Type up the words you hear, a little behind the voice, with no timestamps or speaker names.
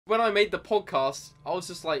when I made the podcast, I was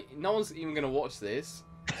just like, no one's even gonna watch this.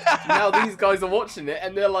 Now these guys are watching it,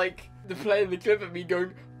 and they're playing the clip of me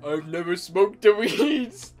going, I've never smoked the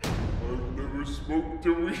weeds. I've never smoked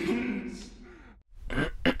the weeds.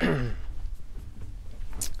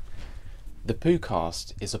 The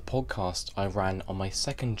POOCAST is a podcast I ran on my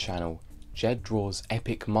second channel, Jed Draws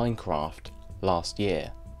Epic Minecraft, last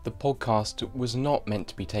year. The podcast was not meant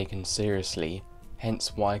to be taken seriously,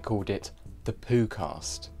 hence why I called it the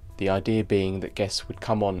POOCAST. The idea being that guests would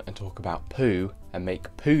come on and talk about poo and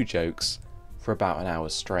make poo jokes for about an hour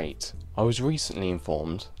straight. I was recently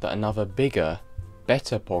informed that another bigger,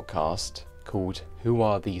 better podcast called Who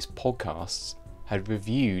Are These Podcasts had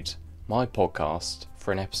reviewed my podcast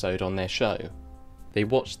for an episode on their show. They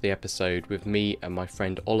watched the episode with me and my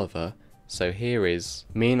friend Oliver, so here is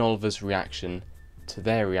me and Oliver's reaction to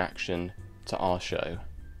their reaction to our show.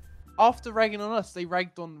 After ragging on us, they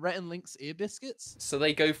ragged on Rhett and Link's ear biscuits. So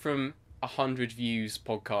they go from 100 views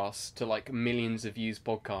podcasts to like millions of views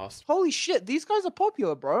podcasts. Holy shit, these guys are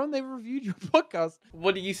popular, bro, and they reviewed your podcast.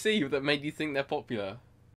 What do you see that made you think they're popular?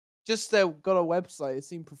 Just they've got a website. It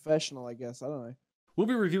seemed professional, I guess. I don't know. We'll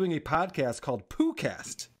be reviewing a podcast called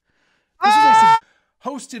POOCAST. This is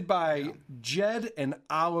hosted by Jed and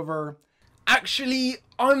Oliver. Actually,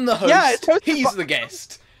 I'm the host. Yeah, it's hosted He's the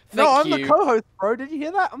guest. No, I'm Thank you. the co-host, bro. Did you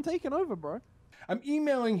hear that? I'm taking over, bro. I'm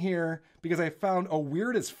emailing here because I found a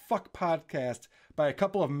weird as fuck podcast by a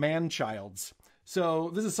couple of man-childs.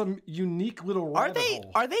 So this is some unique little rabbit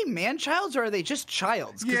hole. Are they man-childs or are they just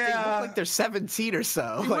childs? Because they look like they're 17 or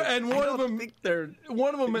so. Like, and one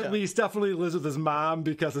of them at least definitely lives with his mom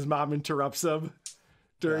because his mom interrupts him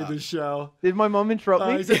during the show. Did my mom interrupt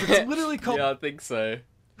me? He says it's literally called... Yeah, I think so.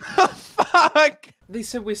 Fuck! They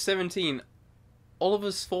said we're 17.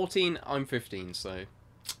 Oliver's 14, I'm 15, so...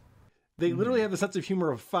 They literally have a sense of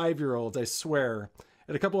humor of 5-year-olds, I swear.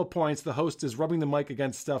 At a couple of points, the host is rubbing the mic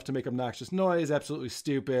against stuff to make obnoxious noise, absolutely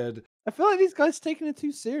stupid. I feel like these guys taking it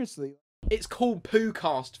too seriously. It's called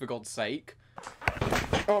POOCAST, for God's sake.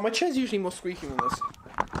 Oh, my chair's usually more squeaky than this.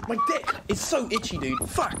 My dick is so itchy, dude.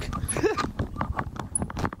 Fuck.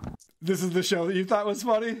 This is the show that you thought was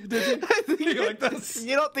funny, did you? You like this?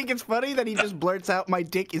 You don't think it's funny that he just blurts out, "My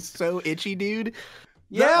dick is so itchy, dude"?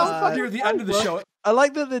 Yeah, near the end of the show. I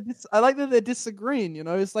like that they're disagreeing. You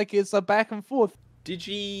know, it's like it's a back and forth.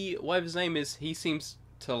 Whatever his name is, he seems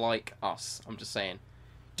to like us. I'm just saying.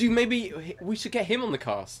 Dude, maybe we should get him on the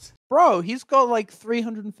cast. Bro, he's got like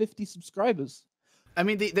 350 subscribers. I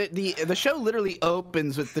mean, the show literally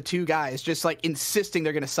opens with the two guys just like insisting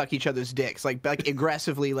they're gonna suck each other's dicks, like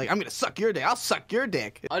aggressively, like I'm gonna suck your dick, I'll suck your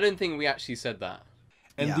dick. I don't think we actually said that.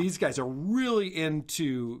 And these guys are really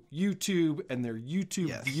into YouTube and their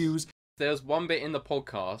YouTube views. There was one bit in the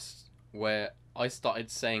podcast where I started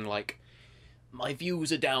saying like, my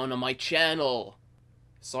views are down on my channel.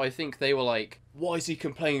 So I think they were like, why is he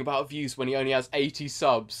complaining about views when he only has 80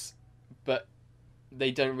 subs? But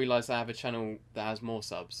they don't realise I have a channel that has more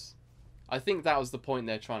subs. I think that was the point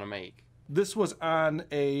they're trying to make. This was on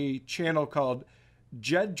a channel called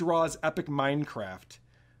Jed Draws Epic Minecraft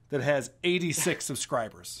that has 86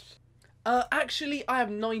 subscribers. Actually, I have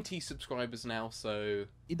 90 subscribers now, so...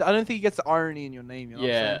 I don't think he gets the irony in your name, you know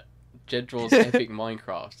what I'm saying? Jed Draws Epic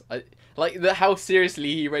Minecraft. How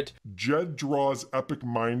seriously he read... Jed Draws Epic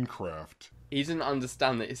Minecraft. He doesn't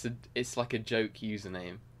understand that it's like a joke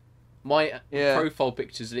username. My profile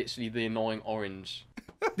picture is literally the annoying orange.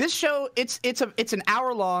 This show, it's an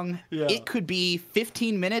hour long. Yeah. It could be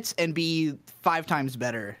 15 minutes and be 5 times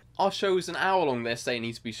better. Our show is an hour long, they're saying it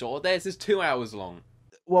needs to be shorter. Theirs is 2 hours long.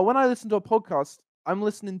 Well, when I listen to a podcast, I'm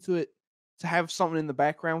listening to it to have something in the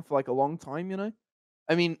background for like a long time, you know?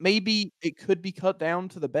 I mean, maybe it could be cut down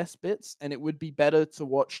to the best bits and it would be better to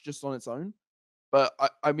watch just on its own. But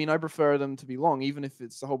I mean, I prefer them to be long, even if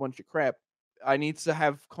it's a whole bunch of crap. I need to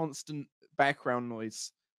have constant background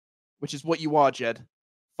noise, which is what you are, Jed.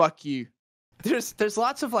 Fuck you. There's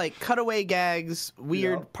lots of like cutaway gags,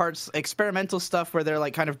 weird parts, experimental stuff where they're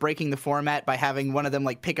like kind of breaking the format by having one of them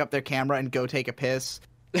like pick up their camera and go take a piss.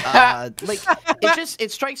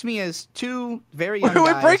 It strikes me as two very young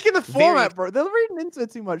We're guys, breaking the format, bro. They're reading into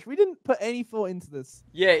it too much. We didn't put any thought into this.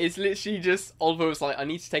 Yeah, it's literally just Oliver was like, I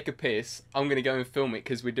need to take a piss. I'm going to go and film it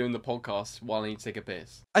because we're doing the podcast while I need to take a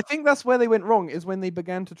piss. I think that's where they went wrong, is when they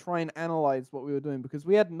began to try and analyze what we were doing, because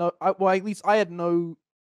we had no, well, at least I had no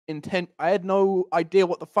intent. I had no idea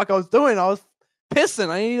what the fuck I was doing. I was pissing.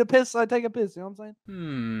 I need a piss. I take a piss. You know what I'm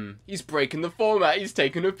saying? He's breaking the format. He's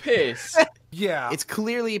taking a piss. Yeah. It's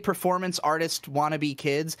clearly performance artist wannabe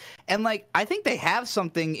kids. And like, I think they have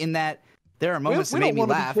something in that There are moments we that don't made me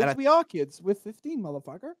wanna be laugh. Kids. And We are kids. We're 15,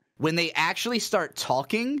 motherfucker. when they actually start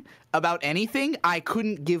talking about anything, I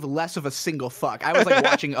couldn't give less of a single fuck. I was like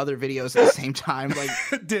watching other videos at the same time. Like,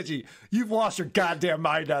 Digi, you've lost your goddamn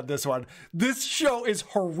mind on this one. This show is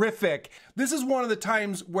horrific. This is one of the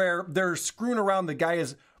times where they're screwing around. The guy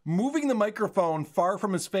is moving the microphone far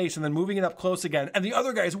from his face and then moving it up close again, and the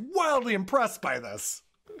other guy is wildly impressed by this.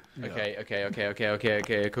 Okay. Cool.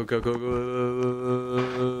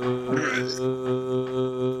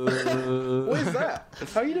 What is that?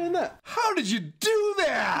 How are you doing that? How did you do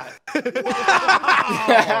that?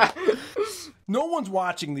 Wow! No one's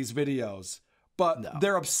watching these videos, but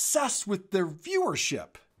they're obsessed with their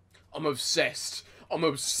viewership. I'm obsessed.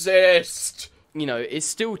 You know, it's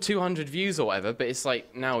still 200 views or whatever, but it's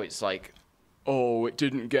like, now it's like, oh, it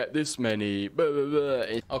didn't get this many. Blah, blah, blah.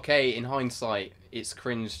 Okay, in hindsight, it's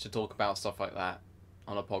cringe to talk about stuff like that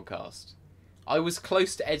on a podcast. I was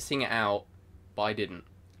close to editing it out, but I didn't.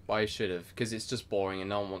 But I should have, because it's just boring and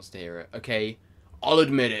no one wants to hear it. Okay, I'll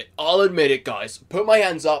admit it, guys. Put my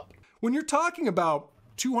hands up. When you're talking about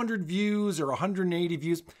 200 views or 180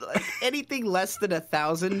 views, like anything less than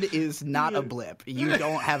 1,000 is not a blip. You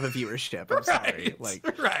don't have a viewership. I'm sorry.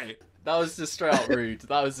 Right. That was just straight up rude.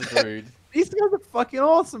 That was just rude. These guys are fucking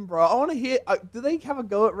awesome, bro. I want to hear. Do they have a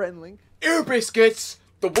go at Rhett and Link? Ear Biscuits,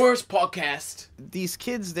 the worst podcast. These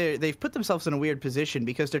kids, they've put themselves in a weird position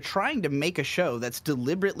because they're trying to make a show that's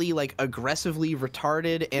deliberately, like, aggressively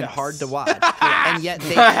retarded and hard to watch. And yet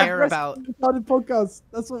they care about... Retarded podcast.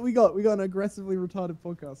 That's what we got. We got an aggressively retarded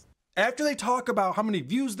podcast. After they talk about how many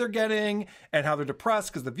views they're getting and how they're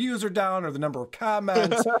depressed because the views are down or the number of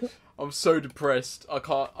comments. I'm so depressed. I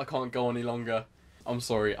can't go any longer. I'm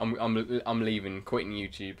sorry. I'm leaving. Quitting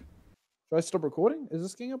YouTube. Should I stop recording? Is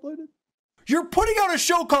this getting uploaded? You're putting out a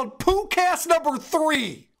show called POOCAST number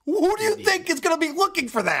 3. Who do you think is going to be looking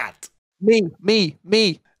for that? Me.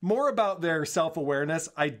 More about their self-awareness.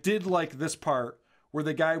 I did like this part where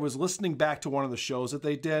the guy was listening back to one of the shows that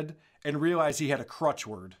they did and realized he had a crutch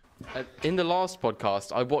word. In the last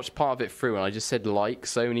podcast, I watched part of it through and I just said like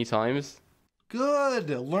so many times. Good.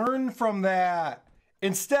 Learn from that.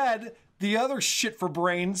 Instead, the other shit for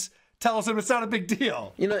brains tells him it's not a big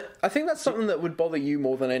deal. You know, I think that's something that would bother you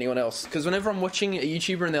more than anyone else. Because whenever I'm watching a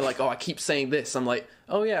YouTuber and they're like, oh, I keep saying this, I'm like,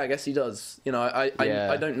 oh yeah, I guess he does. You know, I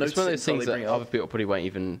don't notice it's one of it those until things they bring that it other up. people probably won't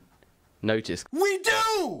even notice. We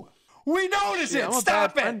do! We notice it! I'm a Stop bad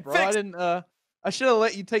it! friend, bro. Fix- I didn't. I should have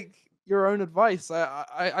let you take your own advice.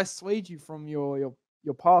 I swayed you from your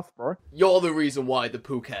path, bro. You're the reason why the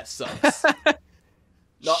POOCAST sucks.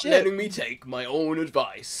 Not Shit. letting me take my own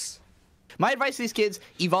advice. My advice to these kids,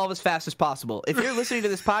 evolve as fast as possible. If you're listening to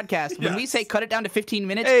this podcast, when we Yes. say cut it down to 15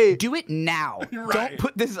 minutes, Hey. do it now. Right. Don't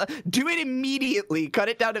put this... do it immediately. Cut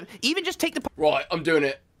it down to... Even just take the... Right, I'm doing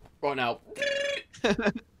it right now.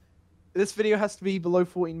 This video has to be below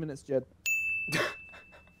 14 minutes, Jed.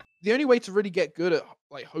 The only way to really get good at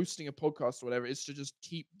like hosting a podcast or whatever is to just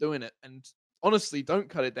keep doing it. And honestly, don't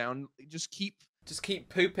cut it down. Just keep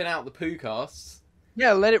pooping out the POOCasts.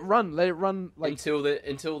 Yeah, let it run. Let it run like until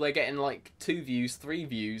they're getting like 2 views, 3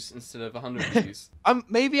 views instead of 100 views.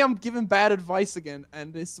 Maybe I'm giving bad advice again,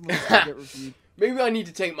 and this one's gonna get reviewed. Maybe I need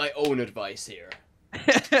to take my own advice here.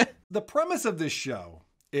 The premise of this show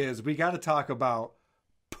is we got to talk about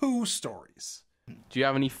poo stories. Do you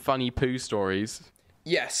have any funny poo stories?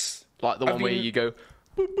 Yes. Like the one where you go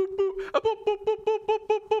boop, boop, boop, boop, boop, boop, boop, boop,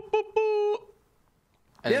 boop, boop, boop,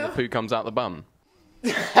 and then the poo comes out the bum.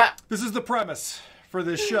 This is the premise for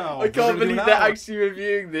this show. I can't believe they're actually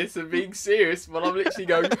reviewing this and being serious, but I'm literally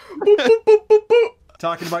going boop, boop, boop, boop, boop.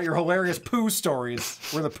 Talking about your hilarious poo stories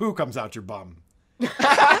where the poo comes out your bum.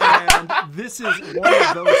 And this is one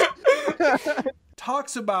of those.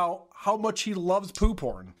 Talks about how much he loves poo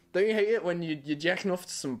porn. Don't you hate it when you're jacking off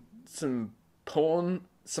to some porn,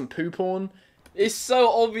 some poo porn? It's so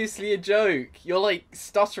obviously a joke. You're like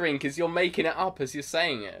stuttering because you're making it up as you're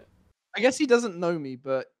saying it. I guess he doesn't know me,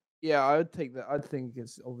 but yeah, I would take that. I'd think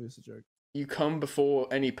it's obvious a joke. You come before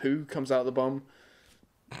any poo comes out of the bum.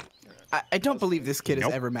 I don't believe this kid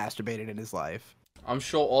has ever masturbated in his life. I'm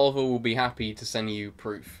sure Oliver will be happy to send you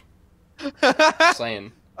proof. Just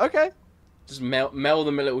saying. Okay. Just mail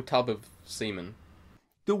them a little tub of semen.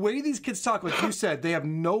 The way these kids talk, like you said, they have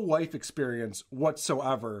no life experience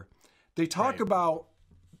whatsoever. They talk about,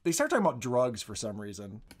 they start talking about drugs for some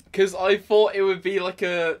reason. Because I thought it would be like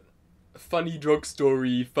a funny drug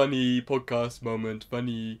story, funny podcast moment,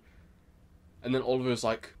 funny. And then Oliver's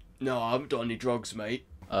like, no, I haven't done any drugs, mate.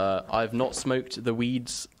 I've not smoked the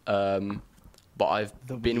weeds, but I've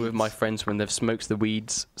been with my friends when they've smoked the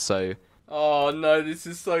weeds, so... Oh no, this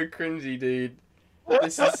is so cringy, dude.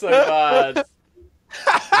 This is so bad.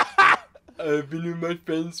 I've been with my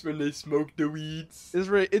friends when they smoke the weeds.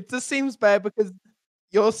 It just seems bad because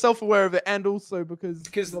you're self-aware of it, and also because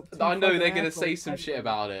I know they're gonna say some shit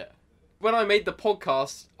about it. When I made the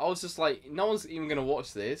podcast, I was just like, no one's even gonna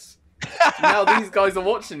watch this. Now these guys are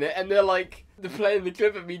watching it, and they're playing the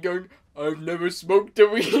clip of me going, I've never smoked the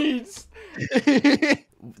weeds.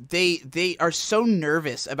 They are so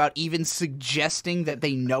nervous about even suggesting that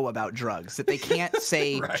they know about drugs that they can't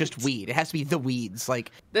say Right. just weed. It has to be the weeds.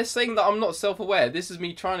 Like, They're saying that I'm not self-aware. This is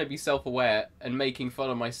me trying to be self-aware and making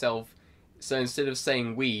fun of myself. So instead of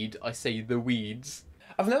saying weed, I say the weeds.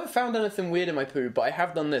 I've never found anything weird in my poo, but I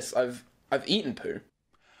have done this. I've eaten poo.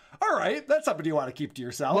 All right, that's something you want to keep to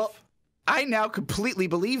yourself. well, I now completely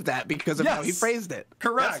believe that because of how he Yes. phrased it.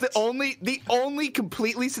 Correct. That's the only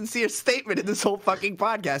completely sincere statement in this whole fucking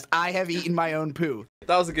podcast. I have eaten my own poo.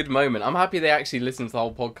 That was a good moment. I'm happy they actually listened to the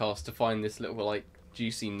whole podcast to find this little,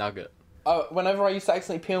 juicy nugget. Whenever I used to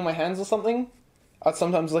accidentally pee on my hands or something, I'd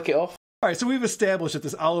sometimes lick it off. All right, so we've established that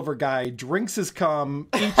this Oliver guy drinks his cum,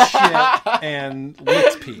 eats shit, and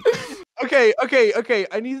licks pee. Okay.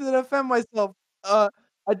 I need to defend myself. I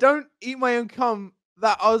don't eat my own cum.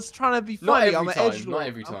 That I was trying to be Not funny. every I'm time. Not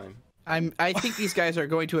every time. I think these guys are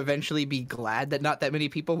going to eventually be glad that not that many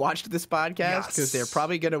people watched this podcast because they're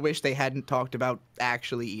probably going to wish they hadn't talked about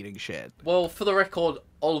actually eating shit. Well, for the record,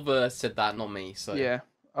 Oliver said that, not me. So Yeah,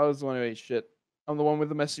 I was the one who ate shit. I'm the one with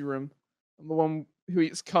the messy room. I'm the one who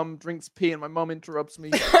eats cum, drinks pee, and my mom interrupts me,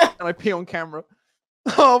 and I pee on camera.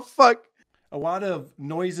 Oh fuck! A lot of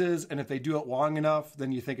noises, and if they do it long enough,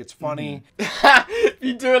 then you think it's funny. If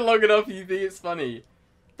you do it long enough, you think it's funny.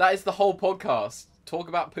 That is the whole podcast. Talk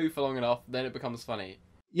about poo for long enough, then it becomes funny.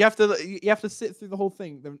 You have to sit through the whole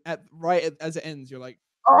thing. Then as it ends, you're like,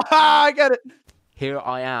 oh, I get it. Here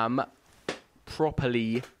I am,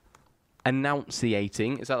 properly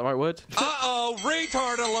enunciating. Is that the right word? Uh-oh,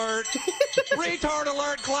 retard alert! Retard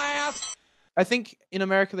alert, class! I think in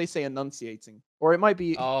America they say enunciating, or it might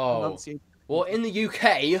be enunciating. Well, in the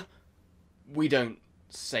UK, we don't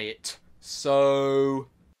say it. So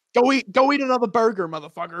Go eat another burger,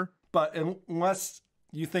 motherfucker. But unless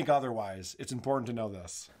you think otherwise, it's important to know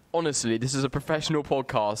this. honestly, this is a professional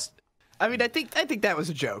podcast. I mean, I think that was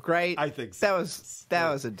a joke, right? I think so.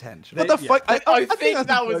 That was intentional. What the fuck? I think that's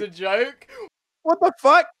that was a joke. What the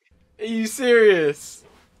fuck? Are you serious?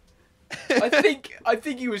 I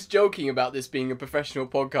think he was joking about this being a professional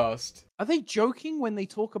podcast. Are they joking when they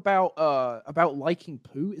talk about liking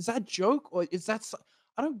poo? Is that a joke, or is that?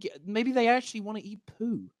 I don't get. Maybe they actually want to eat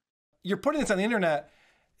poo. You're putting this on the internet.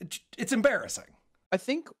 It's embarrassing. I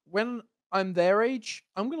think when I'm their age,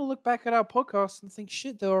 I'm gonna look back at our podcast and think,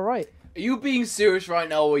 shit, they're all right. Are you being serious right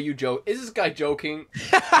now, or are you joking? Is this guy joking?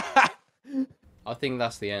 I think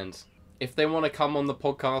that's the end. If they want to come on the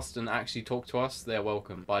podcast and actually talk to us, they're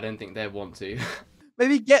welcome. But I don't think they want to.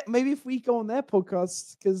 Maybe if we go on their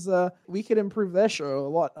podcast, because we could improve their show a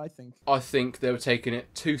lot. I think. I think they were taking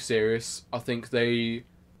it too serious. I couldn't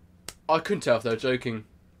tell if they were joking.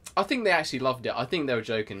 I think they actually loved it. I think they were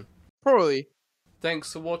joking. Probably.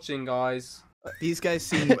 Thanks for watching, guys. These guys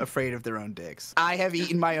seem afraid of their own dicks. I have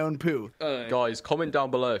eaten my own poo. Guys, comment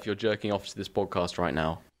down below if you're jerking off to this podcast right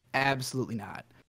now. Absolutely not.